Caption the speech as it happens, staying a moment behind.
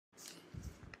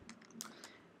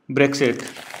Brexit,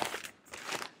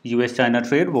 US-China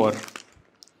trade war,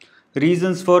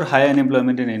 reasons for high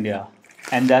unemployment in India,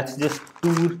 and that's just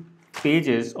 2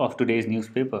 pages of today's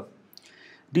newspaper.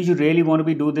 Do you really want to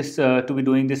be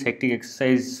doing this hectic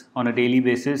exercise on a daily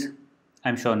basis?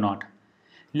 I'm sure not.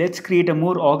 Let's create a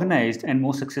more organized and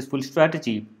more successful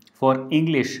strategy for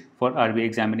English for RBI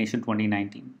examination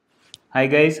 2019. Hi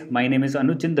guys, my name is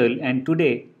Anuj Jindal and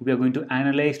today we are going to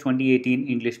analyze 2018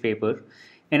 English paper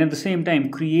and at the same time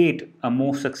create a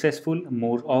more successful,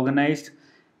 more organized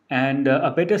and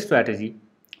a better strategy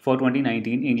for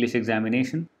 2019 English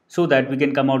examination so that we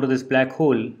can come out of this black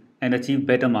hole and achieve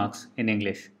better marks in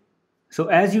English. So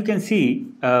as you can see,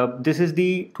 this is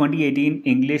the 2018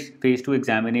 English Phase 2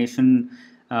 examination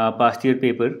past year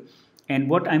paper. And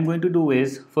what I'm going to do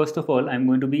is, first of all, I'm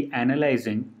going to be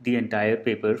analyzing the entire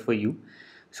paper for you.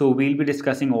 So we'll be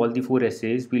discussing all the 4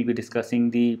 essays. We'll be discussing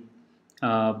the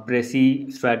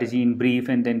Pressy strategy in brief,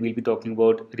 and then we'll be talking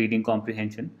about reading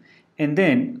comprehension. And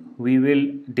then we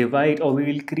will divide or we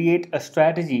will create a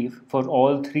strategy for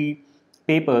all 3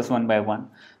 papers one by one.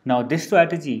 Now this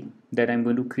strategy that I'm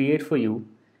going to create for you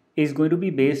is going to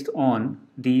be based on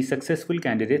the successful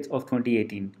candidates of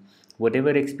 2018.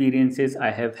 Whatever experiences I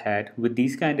have had with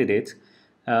these candidates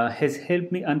has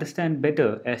helped me understand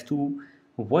better as to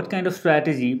what kind of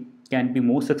strategy can be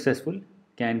more successful,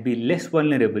 can be less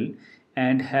vulnerable,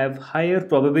 and have higher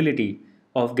probability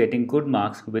of getting good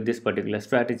marks with this particular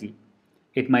strategy.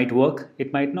 It might work,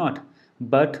 it might not,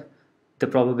 but the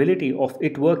probability of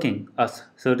it working is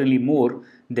certainly more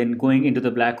than going into the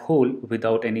black hole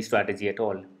without any strategy at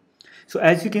all. So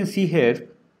as you can see here,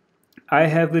 I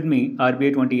have with me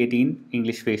RBI 2018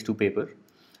 English Phase 2 paper.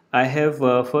 I have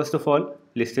first of all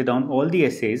listed down all the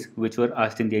essays which were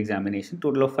asked in the examination.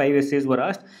 Total of 5 essays were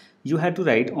asked. You had to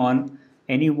write on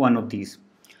any one of these.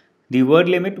 The word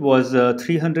limit was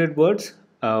 300 words,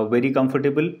 very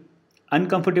comfortable.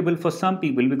 Uncomfortable for some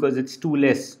people because it's too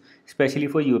less, especially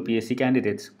for UPSC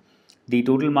candidates. The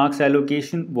total marks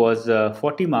allocation was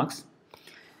 40 marks.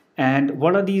 And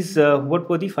what are these? What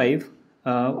were the 5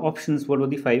 options? What were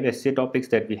the 5 essay topics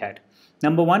that we had?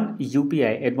 Number 1,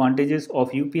 UPI, advantages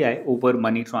of UPI over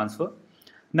money transfer.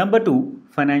 Number 2,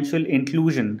 financial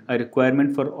inclusion, a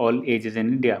requirement for all ages in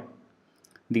India.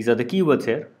 These are the keywords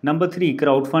here. Number 3,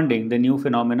 crowdfunding, the new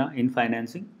phenomena in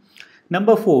financing.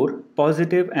 Number 4,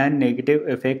 positive and negative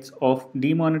effects of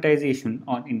demonetization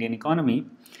on Indian economy.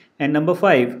 And number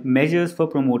 5, measures for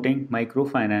promoting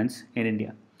microfinance in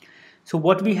India. So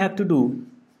what we have to do,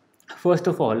 first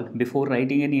of all, before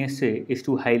writing any essay, is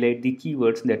to highlight the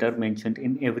keywords that are mentioned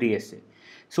in every essay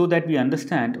so that we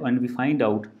understand and we find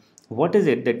out what is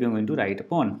it that we are going to write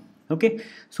upon. Okay,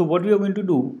 so what we are going to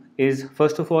do is,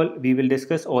 first of all, we will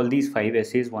discuss all these 5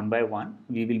 essays one by one.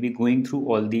 We will be going through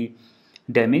all the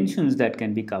dimensions that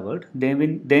can be covered.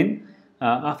 Then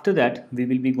after that, we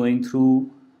will be going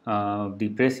through the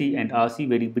Pressy and RC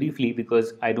very briefly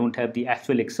because I don't have the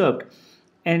actual excerpt.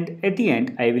 And at the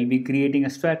end, I will be creating a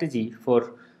strategy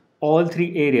for all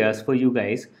 3 areas for you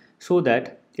guys so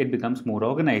that it becomes more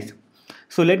organized.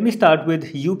 So let me start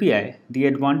with UPI.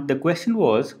 The question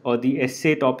was, or the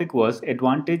essay topic was,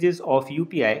 advantages of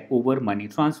UPI over money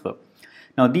transfer.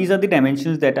 Now these are the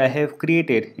dimensions that I have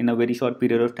created in a very short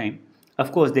period of time.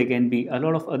 Of course, there can be a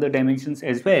lot of other dimensions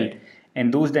as well,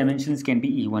 and those dimensions can be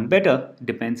even better,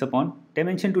 depends upon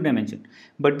dimension to dimension.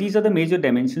 But these are the major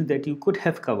dimensions that you could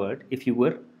have covered if you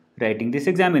were writing this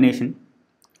examination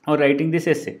or writing this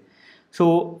essay.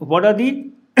 So what are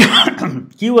the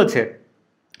keywords here?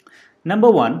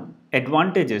 Number 1,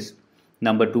 advantages.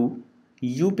 Number 2,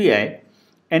 UPI.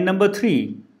 And number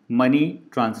 3, money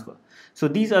transfer. So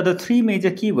these are the 3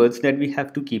 major keywords that we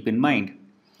have to keep in mind.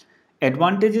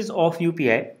 Advantages of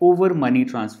UPI over money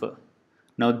transfer.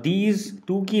 Now these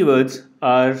 2 keywords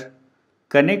are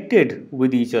connected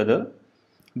with each other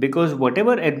because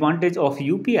whatever advantage of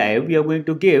UPI we are going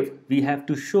to give, we have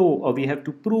to show or we have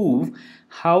to prove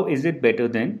how is it better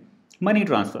than money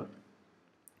transfer.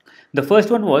 The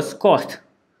first one was cost.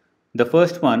 The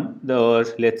first one,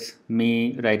 let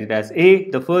me write it as A.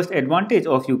 The first advantage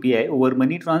of UPI over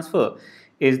money transfer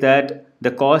is that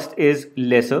the cost is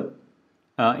lesser.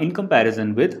 In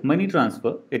comparison with money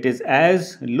transfer, it is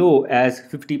as low as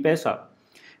 50 paisa.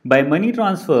 By money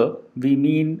transfer, we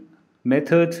mean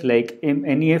methods like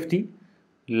NEFT,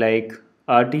 like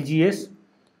RTGS,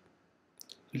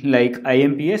 like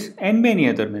IMPS, and many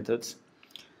other methods.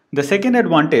 The second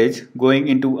advantage, going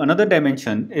into another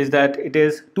dimension, is that it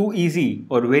is too easy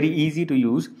or very easy to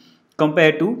use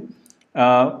compared to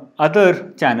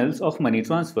other channels of money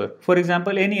transfer. For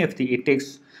example, NEFT, it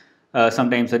takes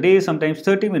sometimes a day, sometimes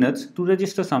 30 minutes to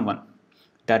register someone.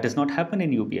 That does not happen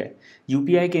in UPI.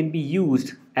 UPI can be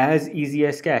used as easy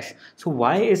as cash. So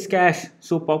why is cash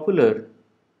so popular,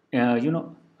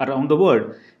 around the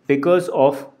world? Because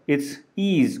of its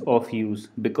ease of use.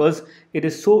 Because it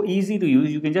is so easy to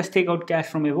use, you can just take out cash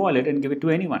from your wallet and give it to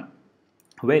anyone.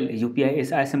 Well, UPI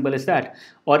is as simple as that.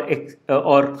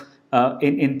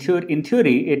 In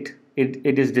theory,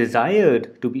 it is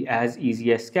desired to be as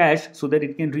easy as cash so that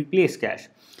it can replace cash.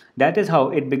 That is how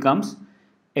it becomes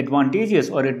advantageous,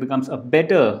 or it becomes a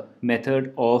better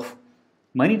method of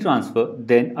money transfer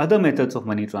than other methods of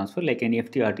money transfer like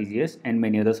NEFT, RTGS, and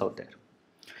many others out there.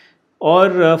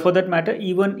 Or for that matter,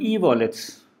 even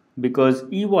e-wallets, because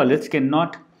e-wallets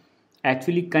cannot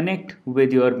actually connect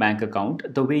with your bank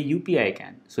account the way UPI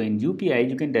can. So in UPI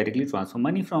you can directly transfer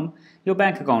money from your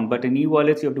bank account, but in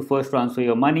e-wallets you have to first transfer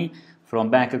your money from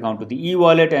bank account to the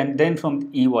e-wallet, and then from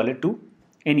e-wallet to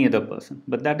any other person.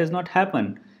 But that does not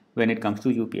happen when it comes to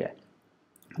UPI.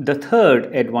 The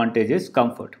third advantage is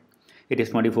comfort. It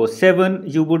is 24/7.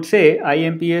 You would say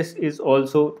IMPS is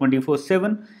also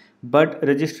 24/7, but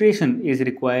registration is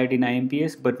required in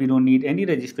IMPS, but we don't need any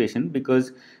registration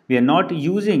because we are not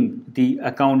using the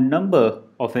account number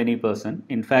of any person.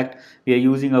 In fact, we are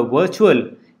using a virtual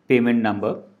payment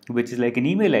number, which is like an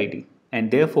email ID, and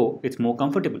therefore it's more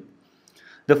comfortable.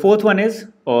 The fourth one is,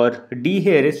 or D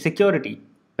here, is security.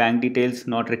 Bank details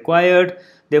not required,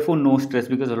 therefore no stress,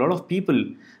 because a lot of people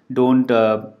don't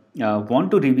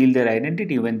want to reveal their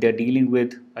identity when they're dealing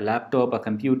with a laptop, a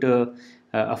computer,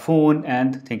 a phone,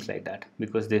 and things like that,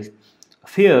 because they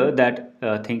fear that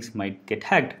things might get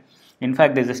hacked. In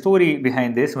fact, there's a story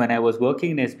behind this. When I was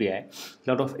working in SBI,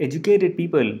 a lot of educated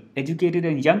people, educated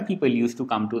and young people used to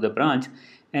come to the branch,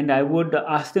 and I would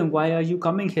ask them, why are you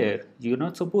coming here? You're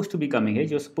not supposed to be coming here.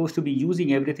 You're supposed to be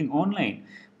using everything online.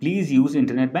 Please use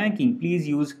internet banking. Please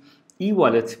use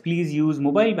e-wallets. Please use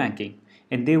mobile banking.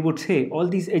 And they would say, all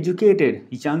these educated,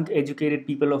 young educated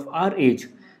people of our age,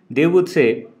 they would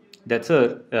say that,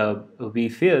 sir, we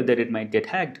fear that it might get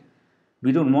hacked.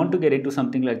 We don't want to get into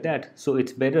something like that. So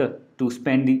it's better to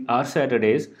spend our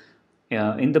Saturdays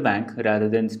in the bank rather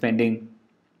than spending,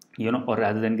 or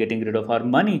rather than getting rid of our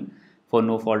money for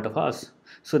no fault of ours.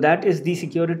 So that is the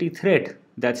security threat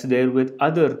that's there with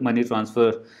other money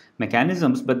transfer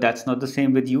mechanisms, but that's not the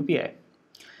same with UPI.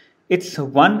 It's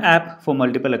one app for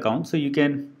multiple accounts, so you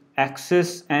can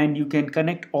access and you can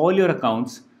connect all your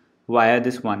accounts via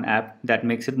this one app. That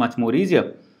makes it much more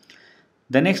easier.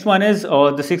 The next one is,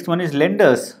 or the sixth one is,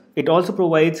 lenders. It also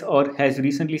provides, or has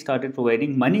recently started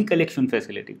providing, money collection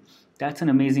facility. That's an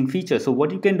amazing feature. So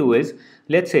what you can do is,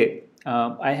 let's say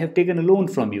I have taken a loan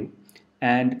from you,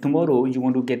 and tomorrow you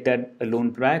want to get that loan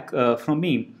back from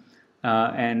me,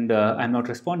 and I'm not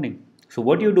responding. So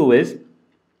what you do is,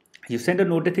 you send a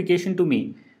notification to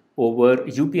me over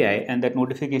UPI, and that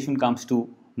notification comes to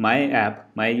my app,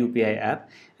 my UPI app,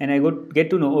 and I get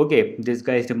to know, okay, this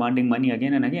guy is demanding money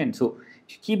again and again. So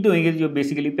if you keep doing it, you're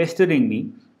basically pestering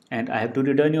me, and I have to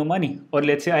return your money. Or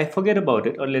let's say I forget about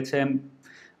it, or let's say I'm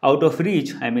out of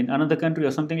reach, I'm in another country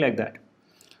or something like that.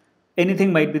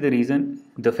 Anything might be the reason.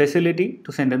 The facility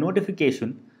to send a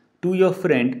notification to your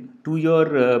friend, to your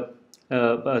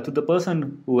to the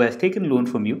person who has taken loan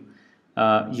from you,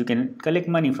 you can collect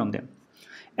money from them.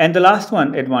 And the last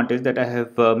one advantage that I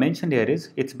have mentioned here is,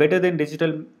 it's better than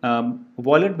digital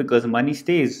wallet because money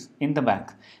stays in the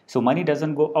bank. So money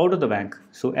doesn't go out of the bank.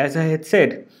 So as I had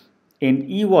said, in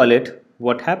e-wallet,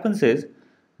 what happens is,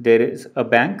 there is a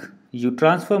bank, you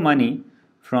transfer money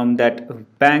from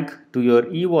that bank to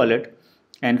your e-wallet,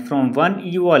 and from one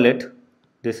e-wallet,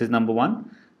 this is number one,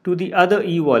 to the other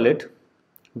e-wallet,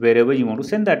 wherever you want to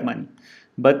send that money.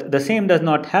 But the same does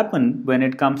not happen when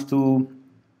it comes to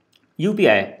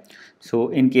UPI. So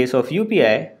in case of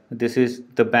UPI, this is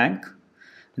the bank.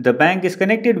 The bank is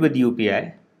connected with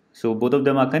UPI. So both of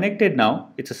them are connected now.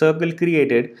 It's a circle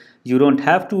created. You don't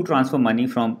have to transfer money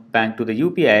from bank to the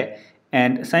UPI,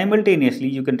 and simultaneously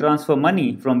you can transfer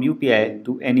money from UPI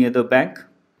to any other bank,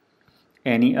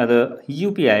 any other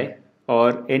UPI,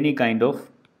 or any kind of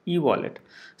e-wallet.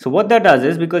 So what that does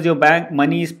is, because your bank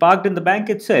money is parked in the bank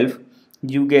itself,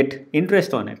 you get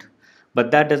interest on it.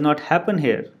 But that does not happen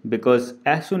here, because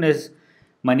as soon as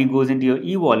money goes into your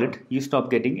e-wallet, you stop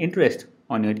getting interest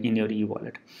on in your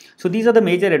e-wallet. So these are the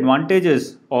major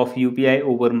advantages of UPI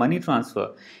over money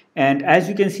transfer. And as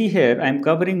you can see here, I'm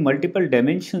covering multiple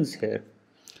dimensions here.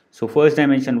 So first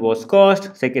dimension was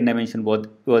cost, second dimension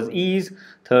was ease,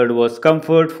 third was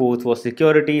comfort, fourth was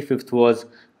security, fifth was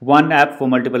one app for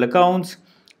multiple accounts,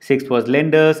 sixth was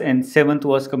lenders, and seventh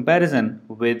was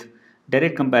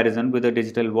direct comparison with a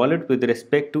digital wallet with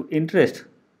respect to interest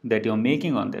that you're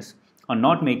making on this, or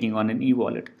not making on an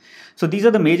e-wallet. So these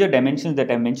are the major dimensions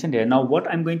that I mentioned here. Now what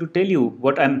I'm going to tell you,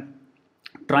 what I'm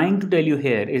trying to tell you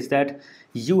here is that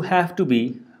you have to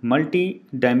be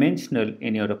multi-dimensional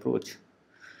in your approach.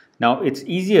 Now it's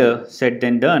easier said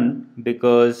than done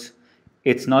because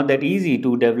it's not that easy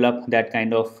to develop that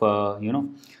kind of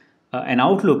an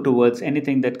outlook towards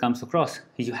anything that comes across.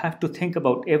 You have to think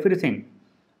about everything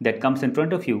that comes in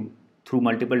front of you through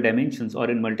multiple dimensions or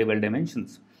in multiple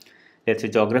dimensions. Let's say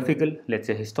geographical, let's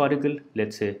say historical,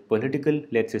 let's say political,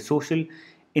 let's say social.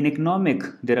 In economic,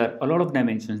 there are a lot of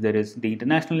dimensions. There is the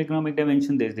international economic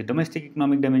dimension, there is the domestic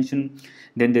economic dimension,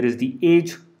 then there is the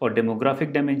age or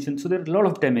demographic dimension. So there are a lot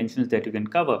of dimensions that you can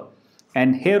cover.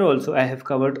 And here also I have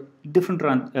covered different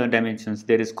dimensions.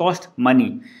 There is cost,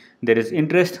 money, there is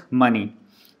interest, money,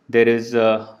 there is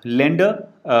lender,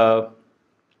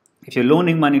 if you're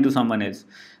loaning money to someone else,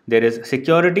 there is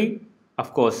security,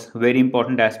 of course, very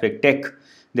important aspect, tech,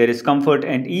 there is comfort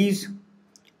and ease,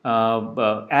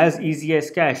 as easy as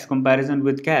cash, comparison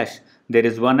with cash, there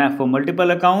is one app for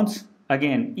multiple accounts,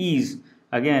 again ease,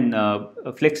 again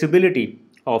flexibility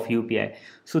of UPI.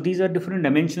 So these are different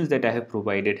dimensions that I have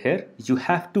provided here. You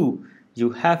have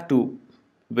to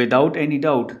without any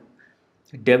doubt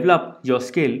develop your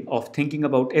skill of thinking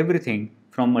about everything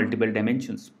from multiple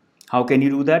dimensions. How can you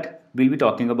do that? We'll be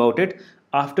talking about it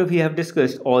after we have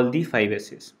discussed all the 5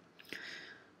 essays.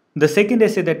 The second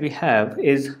essay that we have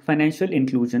is financial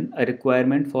inclusion, a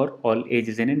requirement for all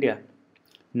ages in India.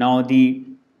 Now the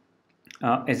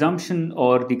assumption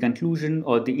or the conclusion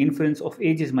or the inference of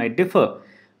ages might differ,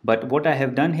 but what I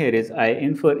have done here is I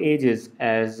infer ages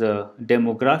as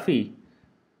demography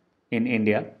in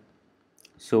India.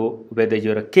 So whether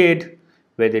you're a kid,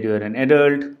 whether you're an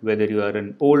adult, whether you are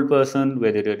an old person,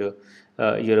 whether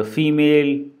you're a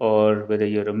female, or whether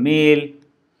you're a male,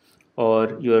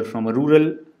 or you're from a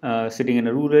rural, sitting in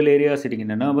a rural area, sitting in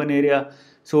an urban area.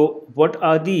 So what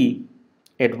are the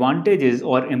advantages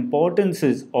or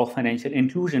importances of financial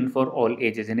inclusion for all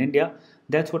ages in India?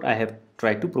 That's what I have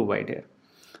tried to provide here.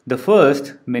 The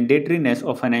first, mandatoriness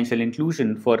of financial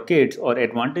inclusion for kids, or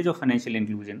advantage of financial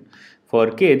inclusion for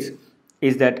kids,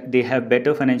 is that they have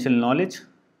better financial knowledge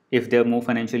if they are more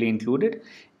financially included,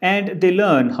 and they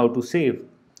learn how to save.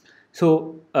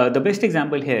 So the best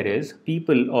example here is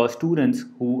people or students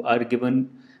who are given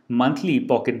monthly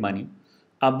pocket money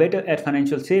are better at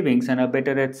financial savings and are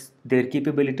better at their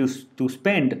capability to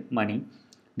spend money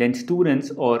than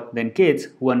students or than kids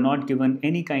who are not given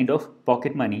any kind of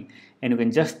pocket money and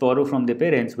can just borrow from their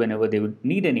parents whenever they would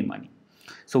need any money.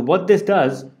 So what this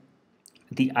does,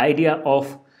 the idea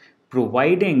of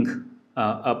providing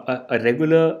a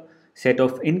regular set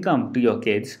of income to your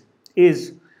kids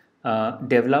is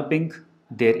developing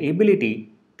their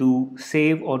ability to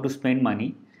save or to spend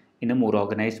money in a more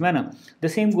organized manner. The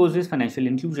same goes with financial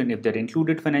inclusion. If they're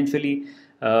included financially,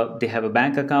 they have a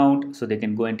bank account, so they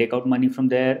can go and take out money from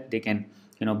there. They can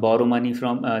borrow money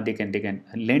from, they can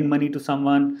lend money to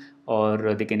someone,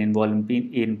 or they can involve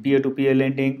in peer-to-peer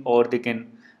lending, or they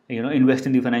can invest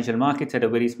in the financial markets at a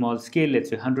very small scale, let's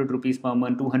say 100 rupees per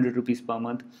month, 200 rupees per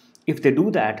month. If they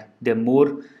do that, they're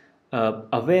more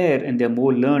aware and they're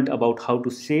more learned about how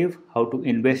to save, how to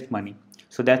invest money.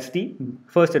 So that's the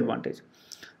first advantage.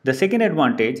 The second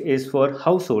advantage is for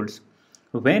households.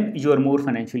 When you are more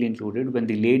financially included, when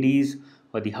the ladies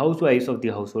or the housewives of the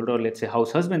household, or let's say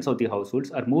house husbands of the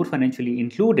households, are more financially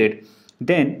included,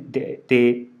 then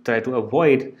they try to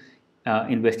avoid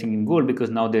investing in gold,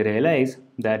 because now they realize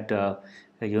that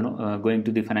going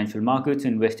to the financial markets,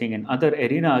 investing in other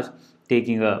arenas,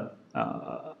 taking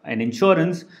an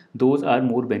insurance, those are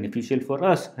more beneficial for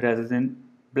us rather than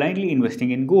blindly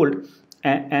investing in gold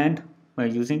and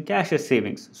using cash as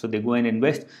savings. So they go and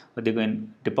invest, or they go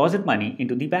and deposit money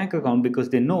into the bank account because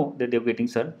they know that they're getting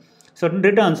certain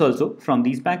returns also from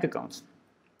these bank accounts.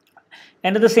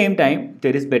 And at the same time,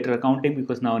 there is better accounting,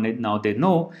 because now they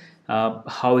know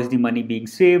how is the money being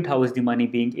saved, how is the money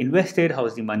being invested, how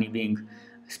is the money being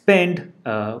spent,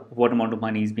 what amount of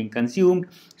money is being consumed.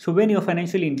 So when you're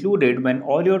financially included, when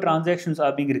all your transactions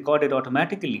are being recorded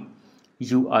automatically,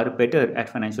 you are better at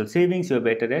financial savings, you're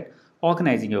better at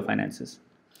organizing your finances.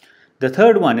 The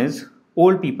third one is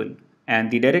old people,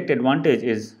 and the direct advantage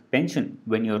is pension.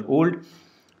 When you're old,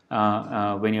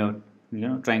 when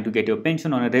you're trying to get your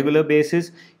pension on a regular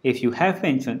basis, if you have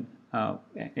pension,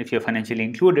 if you're financially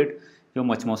included, you're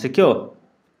much more secure.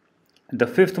 The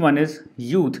fifth one is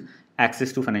youth,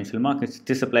 access to financial markets.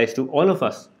 This applies to all of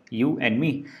us, you and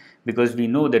me, because we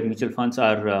know that mutual funds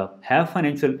have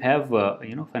financial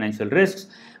risks,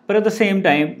 but at the same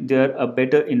time they're a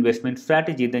better investment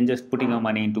strategy than just putting your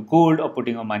money into gold or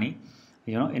putting your money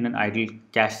in an idle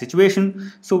cash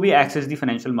situation. So we access the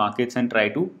financial markets and try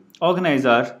to organize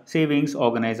our savings,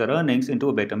 organize our earnings into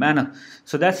a better manner.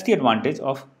 So that's the advantage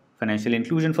of financial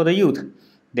inclusion for the youth.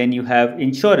 Then you have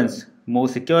insurance, more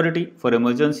security for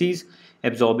emergencies,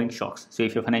 absorbing shocks. So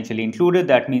if you're financially included,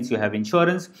 that means you have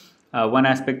insurance. One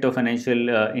aspect of financial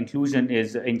inclusion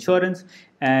is insurance,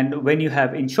 and when you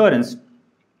have insurance,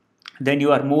 then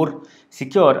you are more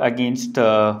secure against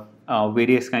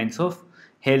various kinds of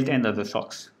health and other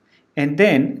shocks. And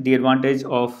then the advantage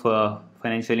of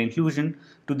financial inclusion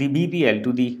to the BPL,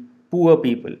 to the poor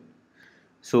people.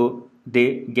 So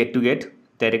they get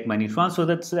direct money transfer.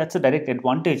 That's a direct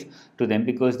advantage to them,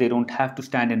 because they don't have to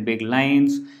stand in big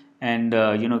lines and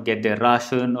get their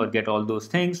ration or get all those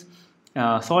things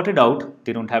sorted out.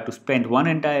 They don't have to spend one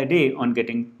entire day on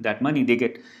getting that money. They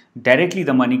get directly,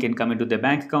 the money can come into their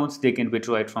bank accounts. They can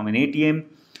withdraw it from an ATM,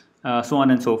 so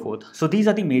on and so forth. So these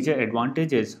are the major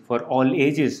advantages for all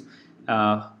ages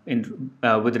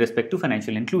with respect to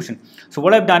financial inclusion. So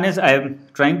what I've done is I'm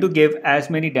trying to give as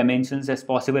many dimensions as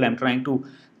possible. I'm trying to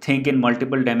think in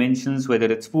multiple dimensions, whether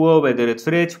it's poor, whether it's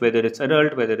rich, whether it's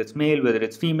adult, whether it's male, whether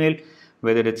it's female,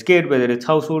 whether it's kid, whether it's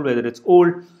household, whether it's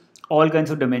old. All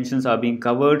kinds of dimensions are being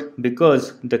covered,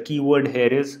 because the keyword here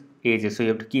is ages. So you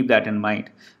have to keep that in mind.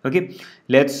 Okay,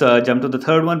 let's jump to the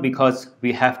third one, because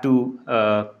we have to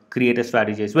create a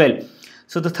strategy as well.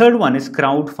 So the third one is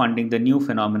crowdfunding, the new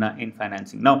phenomena in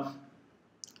financing. Now,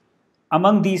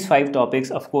 among these 5 topics,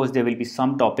 of course, there will be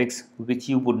some topics which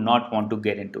you would not want to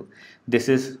get into. This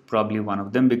is probably one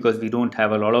of them, because we don't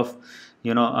have a lot of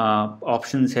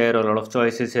options here, a lot of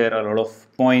choices here, a lot of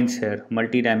points here.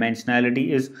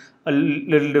 Multidimensionality is a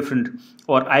little different,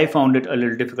 or I found it a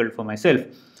little difficult for myself.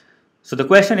 So the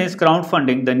question is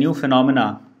crowdfunding, the new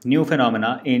phenomena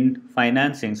in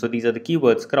financing. So these are the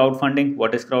keywords. Crowdfunding.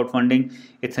 What is crowdfunding?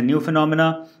 It's a new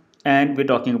phenomena, and we're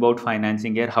talking about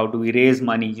financing here. How do we raise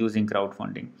money using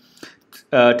crowdfunding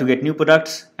to get new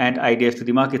products and ideas to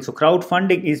the market? So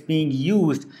crowdfunding is being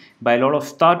used by a lot of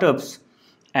startups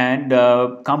and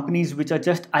companies which are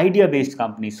just idea-based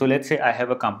companies. So let's say I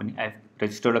have a company, I've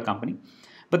registered a company,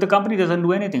 but the company doesn't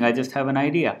do anything. I just have an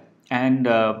idea, and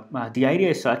the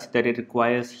idea is such that it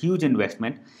requires huge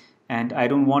investment, and I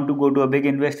don't want to go to a big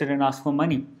investor and ask for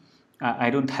money. I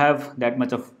don't have that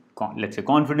much of, let's say,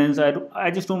 confidence.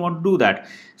 I just don't want to do that.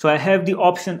 So I have the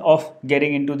option of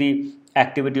getting into the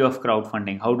activity of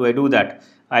crowdfunding. How do I do that?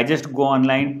 I just go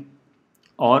online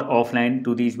or offline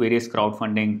to these various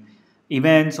crowdfunding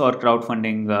events or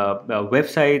crowdfunding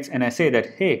websites, and I say that,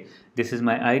 hey, this is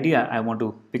my idea. I want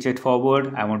to pitch it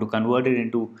forward. I want to convert it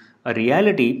into a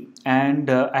reality, and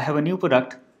I have a new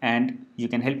product, and you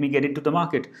can help me get it to the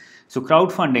market. So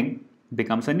crowdfunding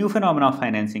becomes a new phenomenon of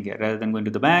financing here. Rather than going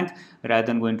to the bank, rather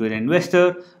than going to an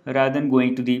investor, rather than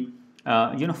going to the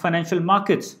financial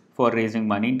markets for raising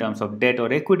money in terms of debt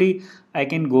or equity, I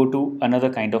can go to another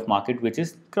kind of market, which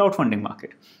is crowdfunding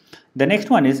market. The next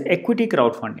one is equity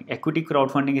crowdfunding. Equity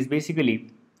crowdfunding is basically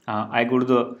I go to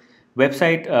the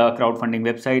website, crowdfunding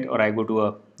website, or I go to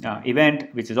a event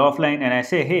which is offline, and I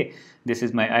say, hey, this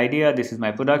is my idea, this is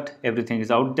my product, everything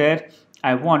is out there.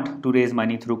 I want to raise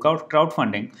money through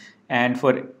crowdfunding, and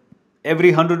for every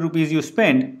 100 rupees you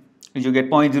spend, you get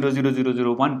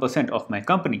 0.00001% of my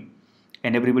company.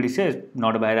 And everybody says,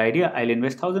 not a bad idea, I'll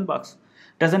invest $1,000.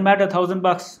 Doesn't matter,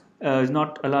 $1,000 is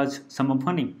not a large sum of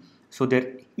money. So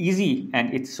they're easy,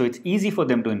 and it's easy for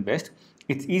them to invest.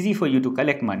 It's easy for you to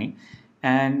collect money,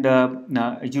 and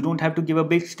you don't have to give a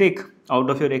big stake out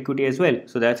of your equity as well.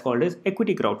 So that's called as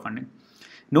equity crowdfunding.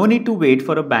 No need to wait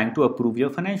for a bank to approve your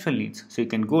financial needs. So you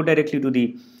can go directly to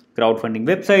the crowdfunding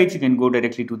websites, you can go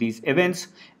directly to these events,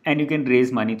 and you can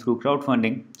raise money through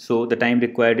crowdfunding. So the time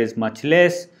required is much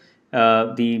less.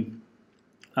 The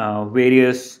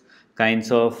various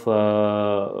kinds of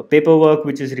paperwork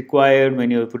which is required when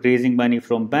you're raising money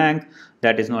from bank,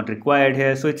 that is not required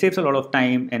here. So it saves a lot of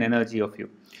time and energy of you.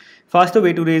 Faster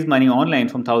way to raise money online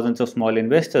from thousands of small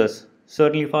investors.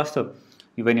 Certainly faster.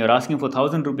 When you're asking for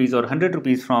 1,000 rupees or 100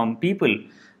 rupees from people,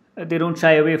 they don't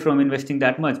shy away from investing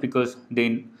that much, because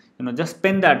they just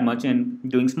spend that much in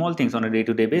doing small things on a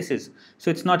day-to-day basis.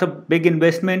 So it's not a big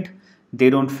investment. They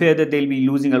don't fear that they'll be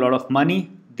losing a lot of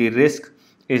money. The risk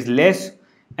is less,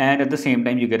 and at the same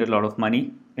time you get a lot of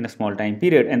money in a small time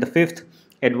period. And the fifth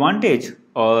advantage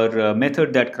or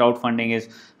method that crowdfunding is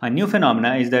a new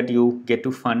phenomena is that you get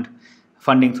to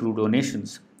funding through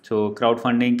donations. So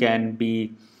crowdfunding can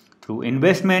be through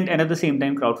investment, and at the same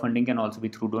time crowdfunding can also be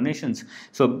through donations.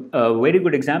 So a very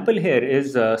good example here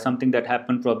is something that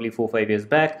happened probably 4-5 years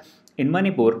back in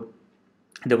Manipur.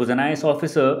 There was an IS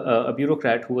officer, a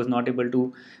bureaucrat, who was not able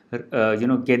to,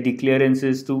 get the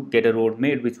clearances to get a road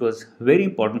made, which was very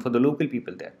important for the local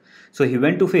people there. So he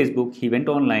went to Facebook, he went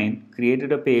online,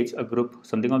 created a page, a group,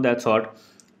 something of that sort,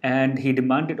 and he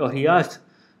demanded, or he asked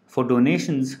for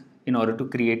donations in order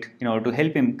to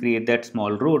help him create that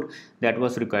small road that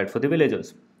was required for the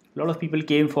villagers. A lot of people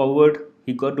came forward.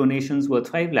 He got donations worth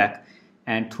 5 lakh,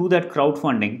 and through that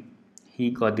crowdfunding, he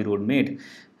got the road made.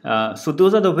 So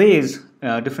those are the ways,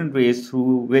 different ways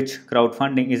through which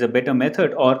crowdfunding is a better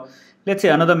method, or let's say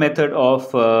another method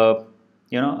of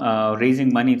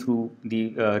raising money through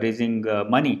the raising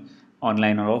money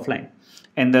online or offline.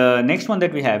 And the next one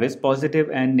that we have is positive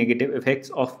and negative effects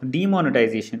of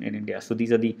demonetization in India. So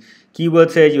these are the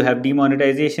keywords here. You have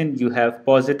demonetization, you have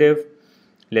positive,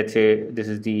 let's say this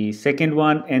is the second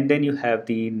one, and then you have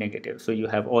the negative. So you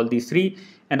have all these three,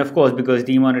 and of course, because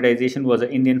demonetization was an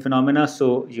Indian phenomena,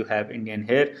 so you have Indian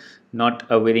here, not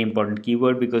a very important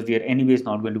keyword because we are anyways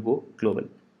not going to go global.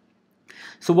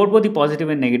 So what were the positive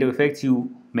and negative effects? You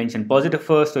mentioned positive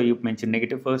first or you mentioned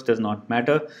negative first, does not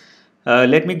matter.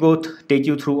 Let me take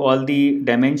you through all the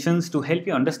dimensions to help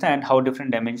you understand how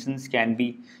different dimensions can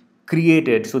be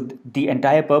created. So the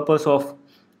entire purpose of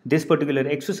this particular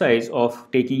exercise of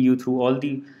taking you through all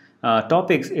the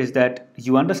topics is that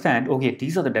you understand, okay,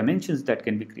 these are the dimensions that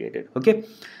can be created. Okay,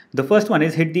 the first one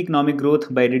is hit the economic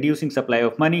growth by reducing supply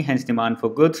of money, hence demand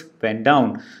for goods went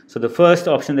down. So the first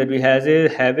option that we have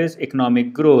is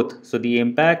economic growth. So the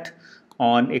impact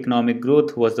on economic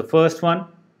growth was the first one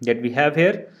that we have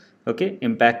here. Okay,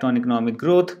 impact on economic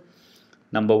growth,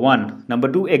 number one. Number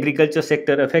two, agriculture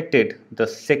sector affected. The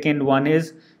second one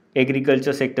is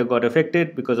agriculture sector got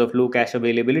affected because of low cash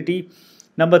availability.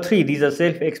 Number three, these are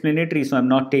self-explanatory, so I'm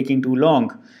not taking too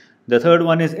long. The third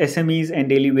one is SMEs and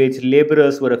daily wage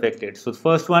laborers were affected. So the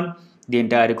first one, the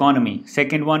entire economy.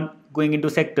 Second one, going into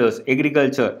sectors,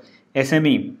 agriculture,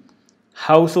 SME,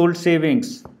 household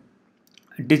savings,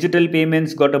 digital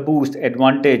payments got a boost,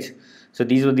 advantage. So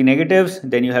these were the negatives.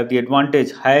 Then you have the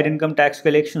advantage, higher income tax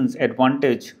collections,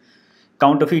 advantage,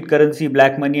 counterfeit currency,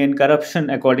 black money and corruption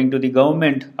according to the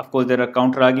government. Of course, there are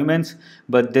counter arguments,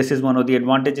 but this is one of the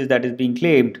advantages that is being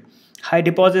claimed. High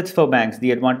deposits for banks,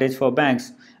 the advantage for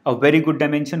banks, a very good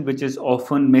dimension which is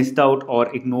often missed out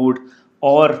or ignored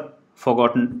or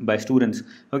forgotten by students.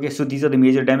 Okay, so these are the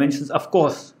major dimensions. Of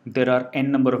course, there are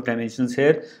n number of dimensions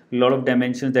here, a lot of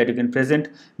dimensions that you can present,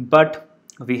 but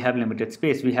we have limited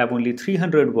space. We have only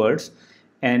 300 words,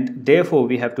 and therefore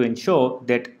we have to ensure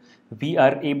that we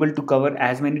are able to cover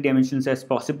as many dimensions as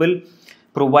possible,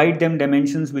 provide them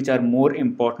dimensions which are more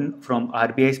important from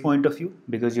RBI's point of view,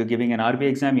 because you're giving an RBI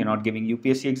exam, you're not giving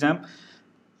UPSC exam.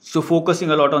 So focusing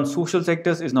a lot on social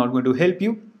sectors is not going to help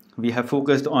you. We have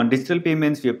focused on digital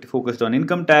payments, we have focused on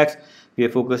income tax, we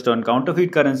have focused on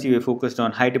counterfeit currency, we have focused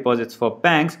on high deposits for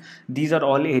banks. These are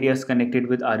all areas connected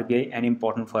with RBI and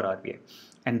important for RBI.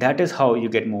 And that is how you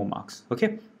get more marks.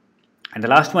 Okay. And the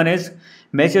last one is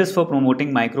measures for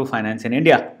promoting microfinance in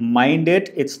India. Mind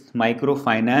it, it's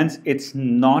microfinance, it's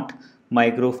not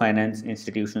microfinance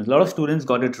institutions. A lot of students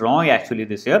got it wrong actually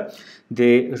this year.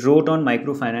 They wrote on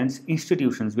microfinance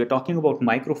institutions. We are talking about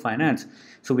microfinance.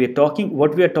 So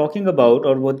what we are talking about,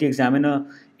 or what the examiner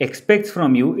expects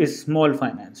from you, is small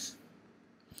finance.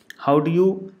 How do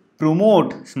you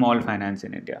promote small finance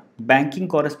in India? Banking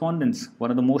correspondence,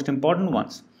 one of the most important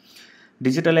ones.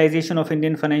 Digitalization of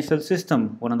Indian financial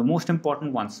system, one of the most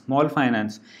important ones. Small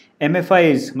finance.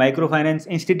 MFIs, microfinance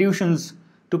institutions,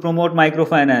 to promote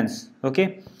microfinance.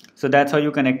 Okay, so that's how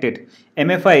you connect it.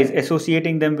 MFIs,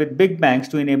 associating them with big banks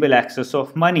to enable access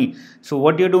of money. So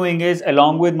what you're doing is,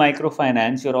 along with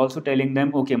microfinance, you're also telling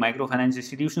them, okay, microfinance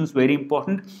institutions very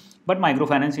important, but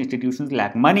microfinance institutions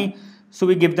lack money. So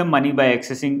we give them money by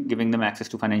giving them access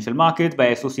to financial markets, by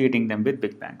associating them with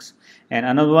big banks. And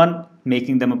another one,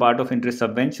 making them a part of interest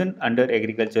subvention under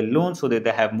agricultural loans so that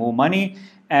they have more money.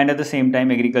 And at the same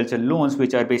time, agricultural loans,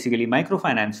 which are basically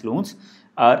microfinance loans,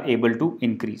 are able to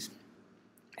increase.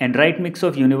 And right mix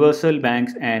of universal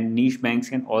banks and niche banks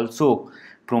can also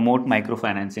promote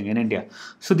microfinancing in India.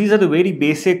 So these are the very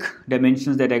basic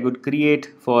dimensions that I could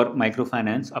create for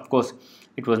microfinance. Of course,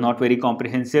 it was not very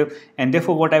comprehensive, and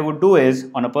therefore what I would do is,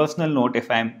 on a personal note,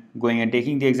 if I'm going and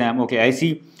taking the exam, okay, I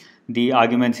see the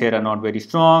arguments here are not very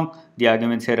strong, the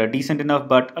arguments here are decent enough,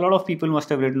 but a lot of people must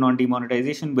have written on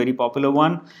demonetization, very popular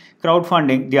one.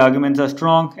 Crowdfunding, the arguments are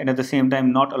strong, and at the same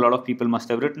time not a lot of people must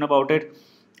have written about it.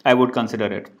 I would consider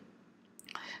it.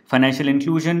 Financial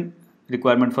inclusion,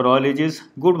 requirement for all ages,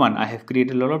 good one. I have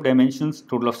created a lot of dimensions,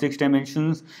 total of 6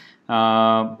 dimensions.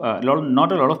 Not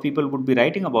a lot of people would be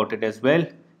writing about it as well.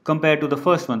 compared to the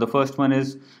first one. The first one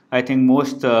is, I think,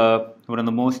 most one of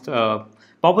the most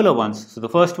popular ones. So the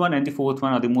first one and the fourth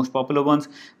one are the most popular ones.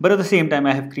 But at the same time,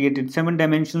 I have created 7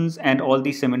 dimensions, and all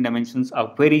these 7 dimensions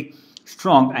are very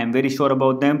strong. I'm very sure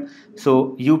about them.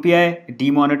 So UPI,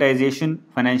 demonetization,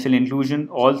 financial inclusion,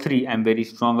 all three, I'm very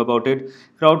strong about it.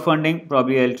 Crowdfunding,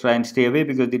 probably I'll try and stay away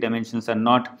because the dimensions are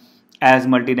not as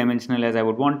multidimensional as I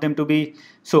would want them to be.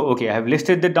 So, okay, I have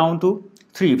listed that down to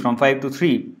 3, from 5 to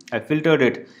 3. I filtered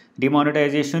it: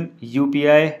 demonetization,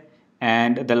 UPI,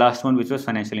 and the last one, which was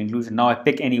financial inclusion. Now I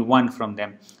pick any one from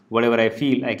them. Whatever I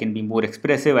feel, I can be more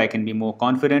expressive, I can be more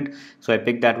confident. So I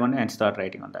pick that one and start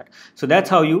writing on that. So that's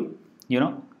how you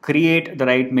create the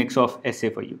right mix of essay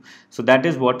for you. So that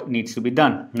is what needs to be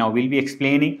done. Now I'll be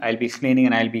explaining,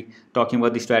 and I'll be talking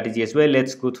about the strategy as well.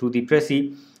 Let's go through the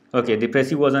Prezi. Okay, the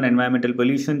Prezi was on environmental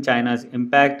pollution, China's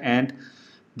impact, and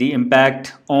the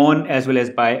impact on as well as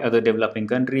by other developing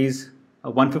countries.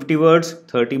 150 words,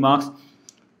 30 marks,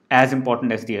 as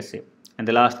important as the essay. And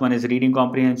the last one is reading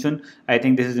comprehension. I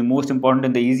think this is the most important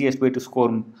and the easiest way to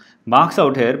score marks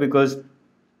out here, because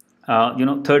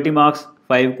 30 marks,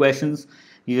 5 questions.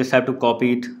 You just have to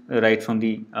copy it right from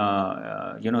the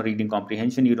reading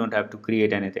comprehension. You don't have to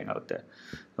create anything out there.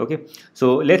 Okay,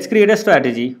 so let's create a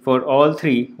strategy for all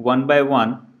three one by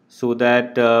one, so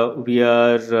that we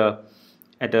are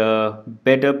at a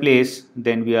better place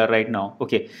than we are right now.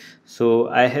 Okay, so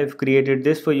I have created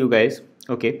this for you guys.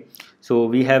 Okay, so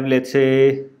we have, let's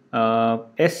say,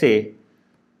 essay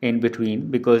in between,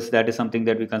 because that is something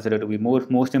that we consider to be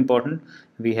most important.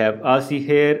 We have RC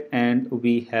here and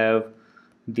we have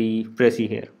the Prezi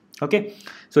here. Okay,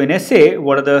 so in essay,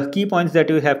 what are the key points that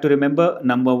you have to remember?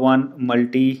 Number one,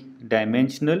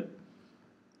 multi-dimensional.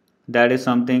 That is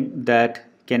something that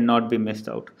cannot be missed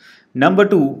out. Number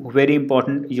two, very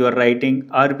important, you are writing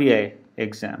RBI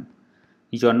exam.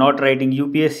 You are not writing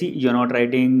UPSC, you are not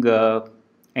writing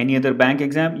any other bank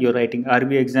exam, you are writing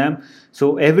RBI exam.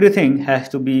 So everything has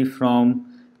to be from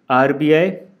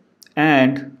RBI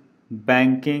and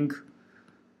banking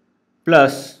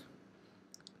plus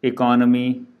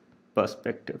economy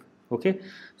perspective. Okay,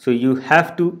 so you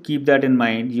have to keep that in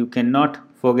mind. You cannot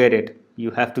forget it.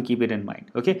 You have to keep it in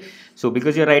mind. Okay, so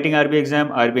because you're writing RBI exam,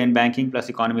 RBI and banking plus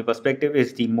economy perspective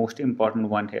is the most important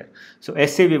one here. So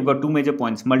essay, we've got 2 major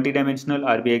points: multidimensional,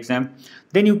 RBI exam.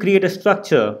 Then you create a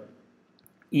structure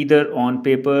either on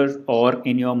paper or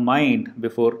in your mind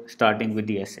before starting with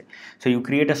the essay. So you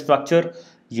create a structure,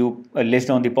 you list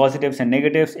down the positives and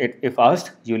negatives if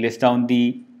asked, you list down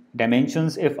the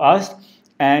dimensions if asked,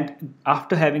 and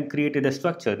after having created a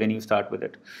structure, then you start with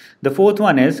it. The fourth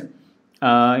one is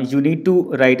you need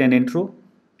to write an intro,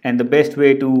 and the best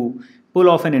way to pull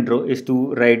off an intro is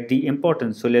to write the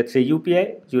importance. So let's say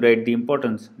UPI, you write the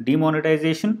importance.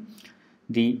 Demonetization,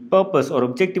 the purpose or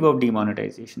objective of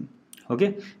demonetization.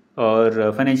 Okay,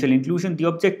 or financial inclusion, the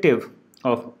objective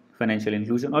of financial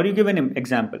inclusion. Or you give an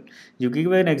example. You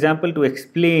give an example to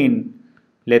explain,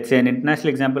 let's say, an international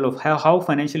example of how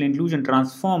financial inclusion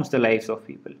transforms the lives of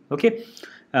people. Okay,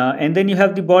 and then you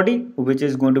have the body, which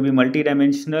is going to be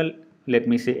multidimensional, let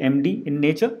me say MD in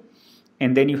nature.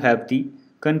 And then you have the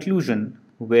conclusion,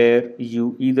 where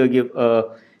you either give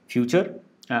a future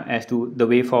as to the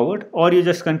way forward, or you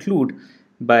just conclude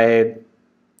by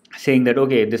saying that,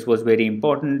 okay, this was very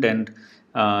important, and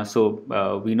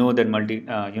so we know that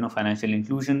financial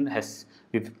inclusion has,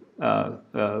 we've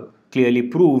clearly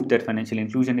proved that financial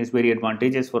inclusion is very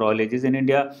advantageous for all ages in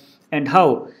India, and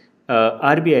how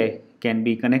RBI can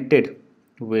be connected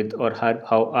with, or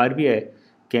how RBI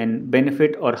can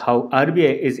benefit, or how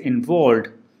RBI is involved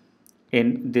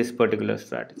in this particular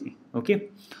strategy. Okay,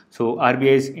 so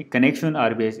RBI's connection,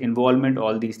 RBI's involvement,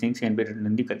 all these things can be written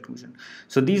in the conclusion.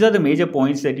 So these are the major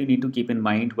points that you need to keep in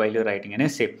mind while you're writing an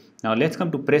essay. Now let's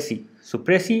come to Prezi. So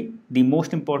Prezi, the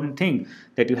most important thing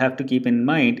that you have to keep in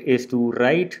mind is to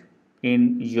write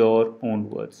in your own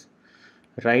words.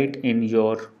 Write in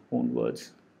your own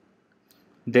words.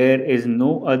 There is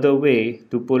no other way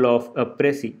to pull off a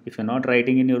Prezi. If you're not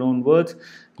writing in your own words,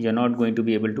 you're not going to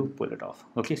be able to pull it off.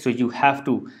 Okay, so you have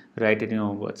to write it in your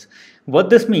own words.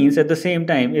 What this means at the same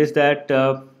time is that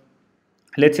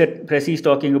let's say Prezi is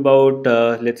talking about,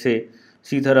 let's say,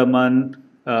 Sitharaman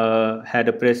had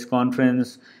a press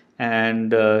conference,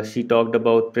 and she talked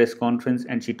about press conference,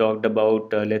 and she talked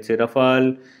about, let's say,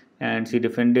 Rafale, and she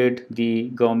defended the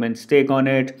government's take on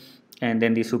it. And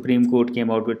then the Supreme Court came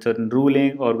out with certain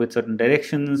ruling or with certain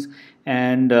directions,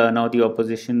 and now the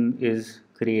opposition is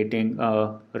creating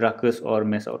a ruckus or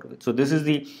mess out of it. So this is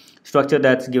the structure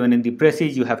that's given in the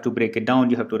presage. You have to break it down.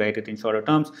 You have to write it in shorter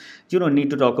terms. You don't need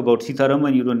to talk about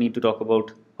Sitharaman. You don't need to talk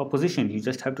about opposition. You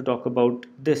just have to talk about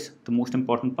this, the most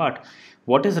important part.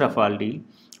 What is Rafale deal?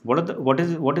 What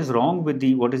is wrong with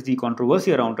what is the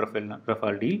controversy around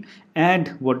Rafale deal, and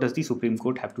what does the Supreme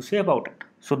Court have to say about it?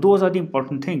 So those are the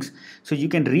important things. So you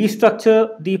can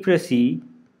restructure the presage.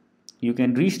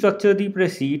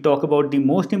 Talk about the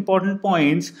most important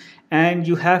points, and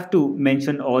you have to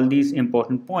mention all these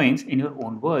important points in your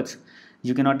own words.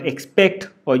 You cannot expect,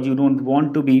 or you don't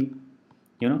want to be,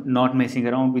 not messing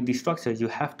around with the structure. You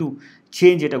have to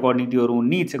change it according to your own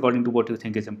needs, according to what you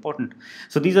think is important.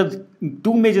 So these are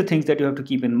two major things that you have to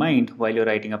keep in mind while you're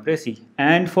writing a presage.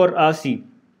 And for RC,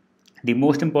 the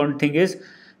most important thing is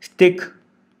stick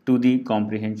to the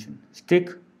comprehension.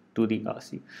 Stick to the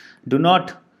RC. Do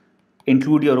not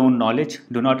include your own knowledge.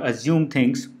 Do not assume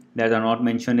things that are not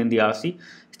mentioned in the RC.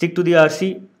 Stick to the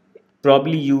RC.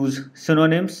 Probably use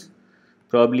synonyms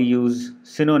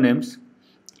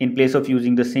in place of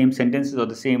using the same sentences or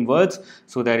the same words,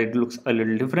 so that it looks a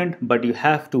little different. But you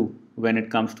have to, when it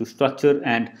comes to structure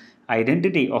and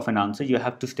identity of an answer, you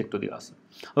have to stick to the RC.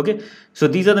 Okay, so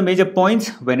these are the major points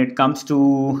when it comes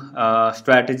to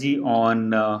strategy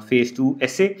on phase 2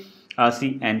 essay,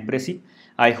 RC and presage.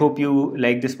 I hope you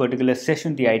like this particular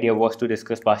session. The idea was to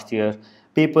discuss past year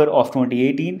paper of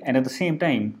 2018 and at the same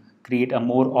time create a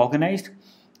more organized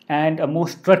and a more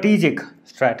strategic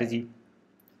strategy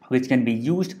which can be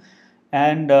used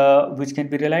and which can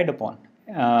be relied upon.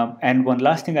 And one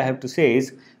last thing I have to say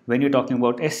is, when you're talking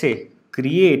about essay,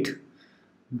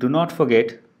 do not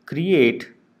forget, create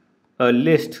a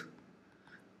list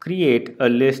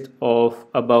of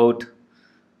about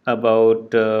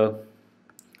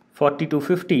 40 to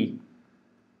 50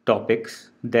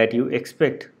 topics that you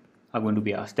expect are going to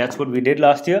be asked. That's what we did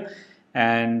last year,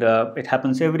 and it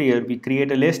happens every year. We create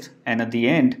a list, and at the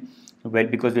end, well,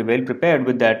 because we're well prepared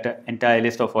with that entire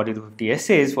list of 40 to 50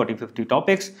 essays, 40 50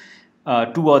 topics,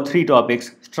 2 or 3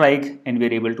 topics strike, and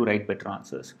we're able to write better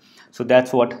answers. So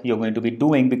that's what you're going to be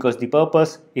doing, because the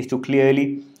purpose is to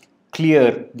clearly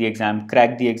clear the exam,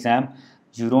 crack the exam.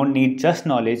 You don't need just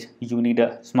knowledge, you need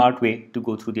a smart way to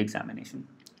go through the examination.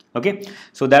 Okay,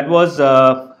 so that was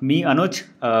me, Anuj.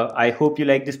 I hope you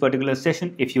liked this particular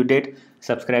session. If you did,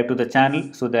 subscribe to the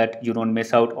channel so that you don't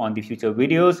miss out on the future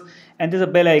videos. And there's a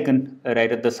bell icon right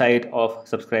at the side of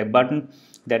subscribe button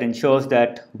that ensures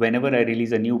that whenever I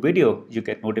release a new video, you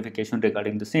get notification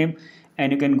regarding the same,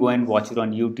 and you can go and watch it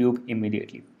on YouTube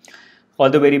immediately. All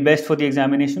the very best for the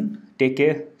examination. Take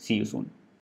care. See you soon.